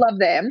I do love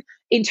them.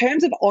 In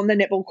terms of on the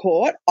netball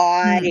court,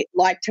 I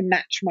like to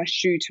match my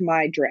shoe to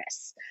my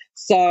dress.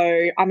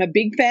 So I'm a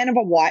big fan of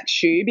a white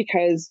shoe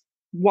because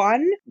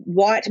one,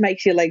 white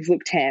makes your legs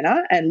look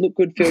tanner and look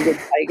good, feel good,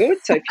 play good.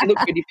 So if you look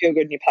good, you feel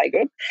good and you play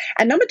good.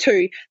 And number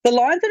 2, the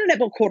lines on a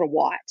netball court are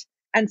white.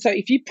 And so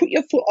if you put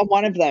your foot on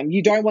one of them,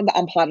 you don't want the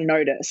umpire to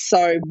notice.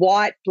 So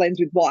white blends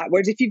with white.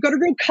 Whereas if you've got a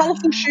real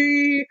colourful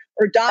shoe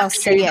or a dark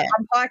shoe, the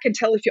umpire can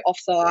tell if you're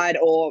offside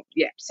or,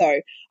 So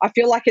I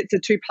feel like it's a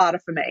 2-parter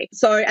for me.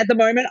 So at the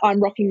moment, I'm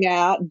rocking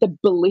out the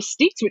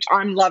Ballistics, which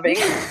I'm loving.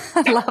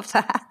 I love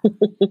that.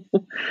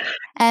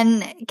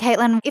 And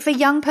Caitlin, if a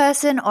young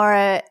person or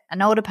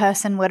an older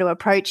person were to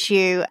approach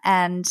you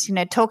and,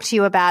 talk to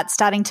you about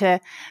starting to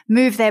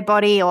move their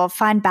body or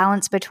find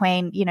balance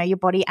between, your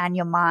body and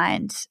your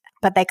mind,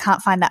 but they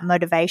can't find that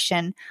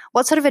motivation,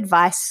 what sort of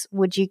advice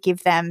would you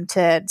give them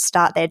to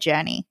start their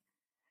journey?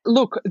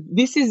 Look,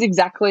 this is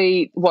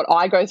exactly what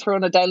I go through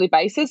on a daily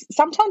basis.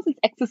 Sometimes it's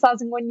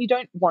exercising when you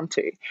don't want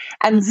to.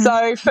 And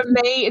so for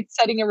me, it's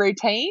setting a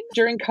routine.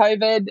 During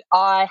COVID,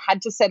 I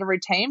had to set a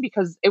routine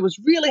because it was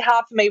really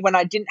hard for me when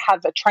I didn't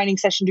have a training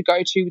session to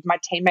go to with my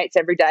teammates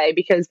every day,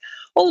 because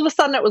all of a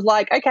sudden it was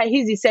like, okay,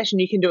 here's your session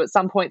you can do at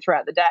some point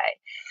throughout the day.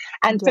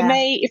 And for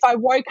me, if I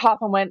woke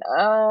up and went,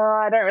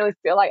 I don't really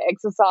feel like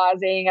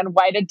exercising, and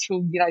waited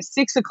till,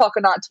 6 o'clock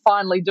at night to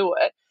finally do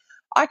it,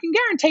 I can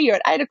guarantee you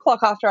at 8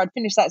 o'clock after I'd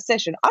finished that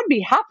session, I'd be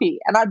happy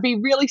and I'd be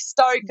really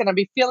stoked and I'd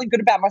be feeling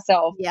good about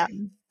myself. Yeah.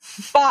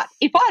 But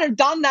if I'd have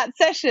done that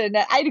session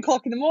at 8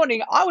 o'clock in the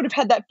morning, I would have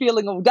had that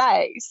feeling all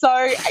day. So,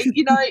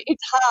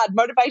 it's hard.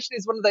 Motivation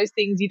is one of those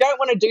things. You don't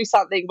want to do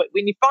something, but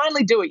when you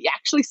finally do it, you're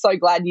actually so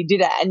glad you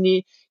did it, and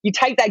you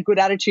take that good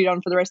attitude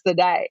on for the rest of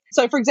the day.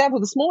 So, for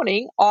example, this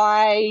morning,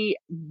 I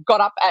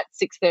got up at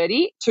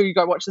 6:30 to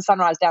go watch the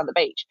sunrise down the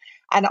beach.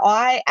 And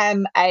I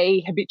am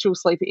a habitual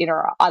sleeper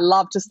innerer. I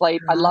love to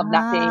sleep. I love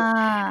napping.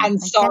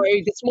 And so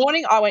this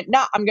morning I went,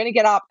 I'm going to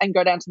get up and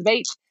go down to the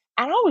beach.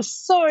 And I was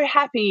so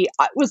happy.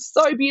 It was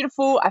so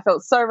beautiful. I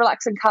felt so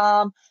relaxed and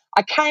calm.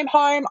 I came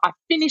home. I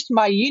finished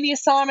my uni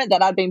assignment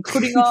that I'd been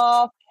putting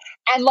off.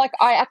 And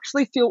I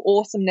actually feel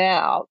awesome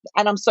now.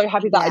 And I'm so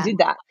happy that I did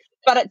that.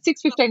 But at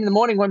 6:15 in the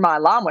morning when my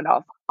alarm went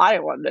off, I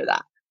didn't want to do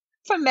that.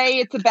 For me,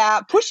 it's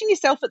about pushing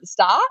yourself at the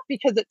start,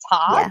 because it's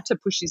hard to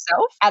push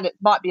yourself and it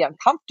might be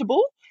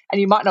uncomfortable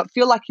and you might not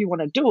feel like you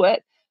want to do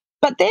it.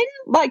 But then,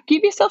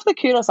 give yourself the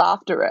kudos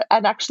after it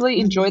and actually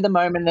enjoy the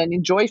moment and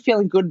enjoy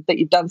feeling good that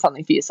you've done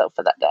something for yourself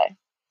for that day.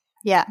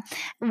 Yeah.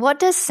 What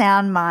does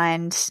sound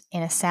mind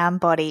in a sound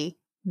body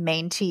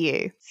mean to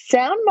you?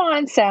 Sound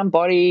mind, sound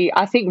body,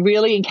 I think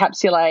really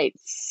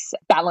encapsulates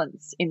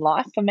balance in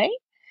life for me.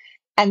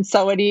 And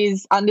so it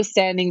is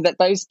understanding that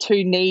those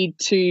two need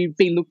to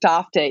be looked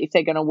after if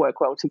they're going to work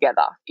well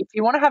together. If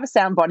you want to have a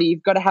sound body,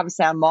 you've got to have a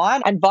sound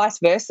mind, and vice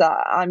versa.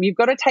 You've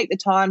got to take the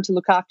time to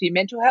look after your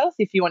mental health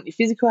if you want your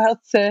physical health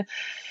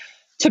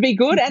to be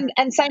good.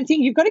 And same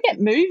thing, you've got to get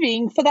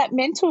moving for that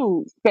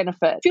mental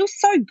benefit. It feels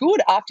so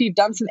good after you've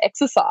done some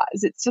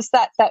exercise. It's just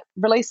that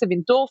release of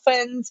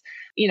endorphins.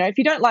 If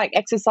you don't like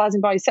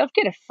exercising by yourself,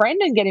 get a friend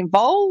and get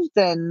involved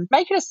and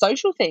make it a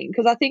social thing,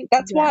 because I think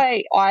that's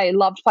why I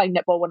loved playing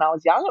netball when I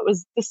was young. It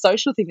was the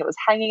social thing. It was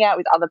hanging out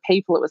with other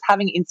people. It was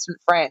having instant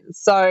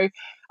friends. So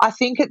I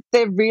think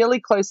they're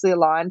really closely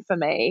aligned for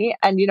me.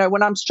 And,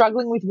 when I'm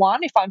struggling with one,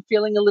 if I'm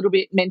feeling a little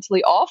bit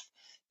mentally off,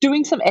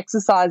 doing some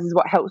exercise is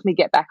what helps me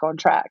get back on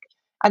track.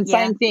 And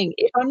same thing,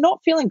 if I'm not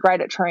feeling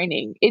great at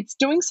training, it's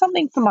doing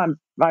something for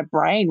my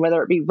brain,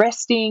 whether it be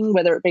resting,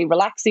 whether it be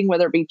relaxing,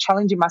 whether it be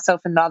challenging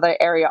myself in another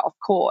area of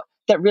court,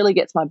 that really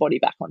gets my body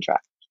back on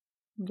track.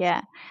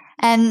 Yeah.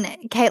 And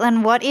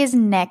Caitlin, what is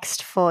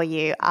next for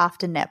you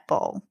after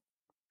netball?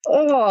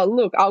 Oh,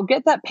 look, I'll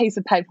get that piece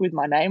of paper with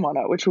my name on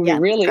it, which will be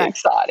really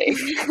exciting.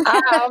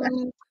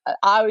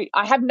 I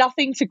have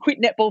nothing to quit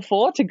netball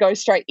for, to go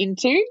straight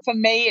into. For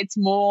me, it's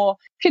more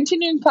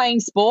continuing playing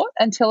sport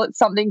until it's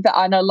something that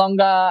I no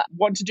longer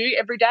want to do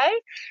every day.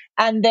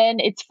 And then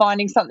it's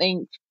finding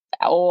something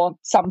or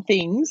some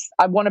things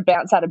I want to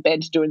bounce out of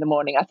bed to do in the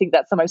morning. I think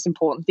that's the most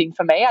important thing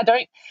for me.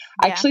 I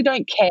actually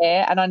don't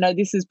care, and I know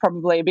this is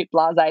probably a bit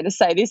blasé to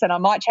say this, and I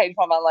might change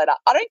my mind later.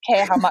 I don't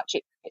care how much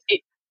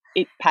it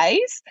it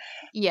pays.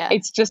 Yeah.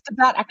 It's just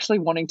about actually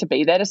wanting to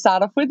be there to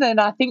start off with. And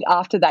I think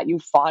after that, you'll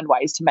find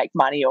ways to make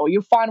money, or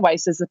you'll find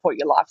ways to support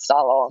your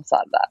lifestyle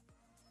alongside of that.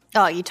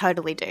 Oh, you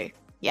totally do.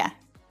 Yeah.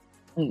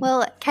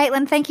 Well,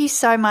 Caitlin, thank you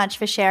so much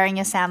for sharing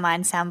your Sound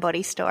Mind, Sound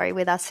Body story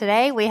with us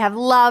today. We have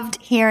loved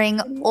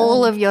hearing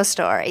all of your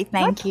story.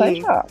 Thank you.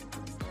 Pleasure.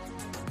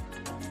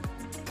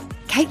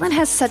 Caitlin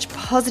has such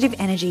positive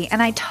energy,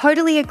 and I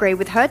totally agree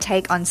with her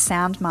take on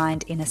sound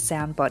mind in a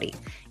sound body.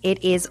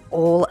 It is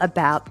all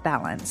about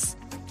balance.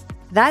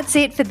 That's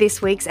it for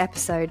this week's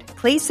episode.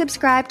 Please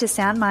subscribe to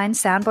Sound Mind,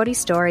 Sound Body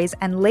Stories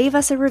and leave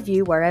us a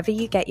review wherever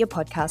you get your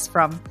podcast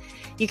from.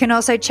 You can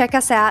also check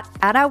us out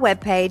at our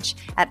webpage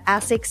at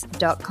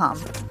asics.com.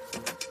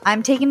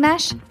 I'm Tegan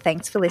Nash.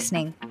 Thanks for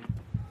listening.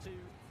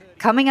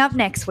 Coming up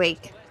next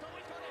week,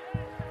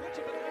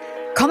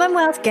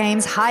 Commonwealth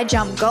Games high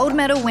jump gold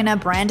medal winner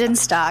Brandon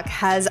Stark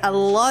has a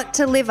lot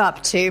to live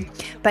up to,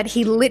 but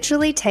he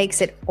literally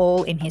takes it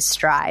all in his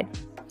stride.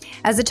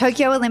 As the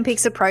Tokyo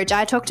Olympics approach,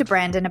 I talk to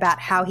Brandon about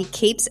how he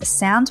keeps a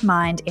sound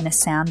mind in a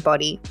sound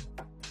body.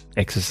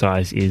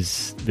 Exercise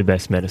is the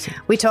best medicine.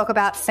 We talk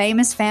about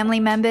famous family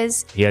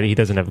members. Yeah, he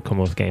doesn't have a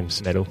Commonwealth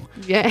Games medal.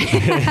 Yeah.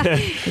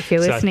 If you're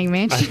listening,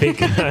 Mitch.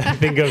 I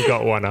think I've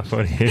got one up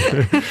on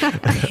him.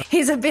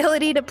 His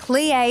ability to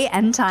plie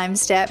and time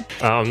step.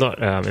 I'm not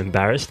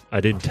embarrassed. I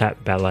did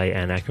tap, ballet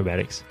and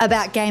acrobatics.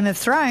 About Game of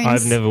Thrones.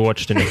 I've never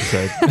watched an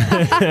episode.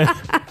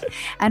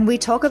 And we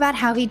talk about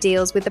how he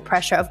deals with the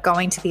pressure of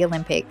going to the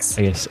Olympics.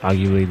 I guess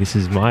arguably this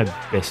is my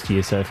best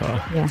year so far.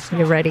 Yeah,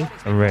 you're ready.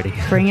 I'm ready.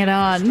 Bring it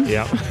on.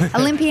 Yeah.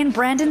 Olympian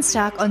Brandon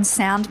Stark on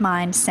Sound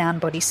Mind,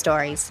 Sound Body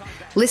Stories.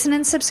 Listen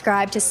and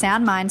subscribe to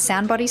Sound Mind,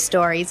 Sound Body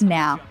Stories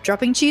now,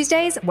 dropping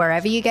Tuesdays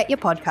wherever you get your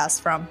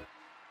podcasts from.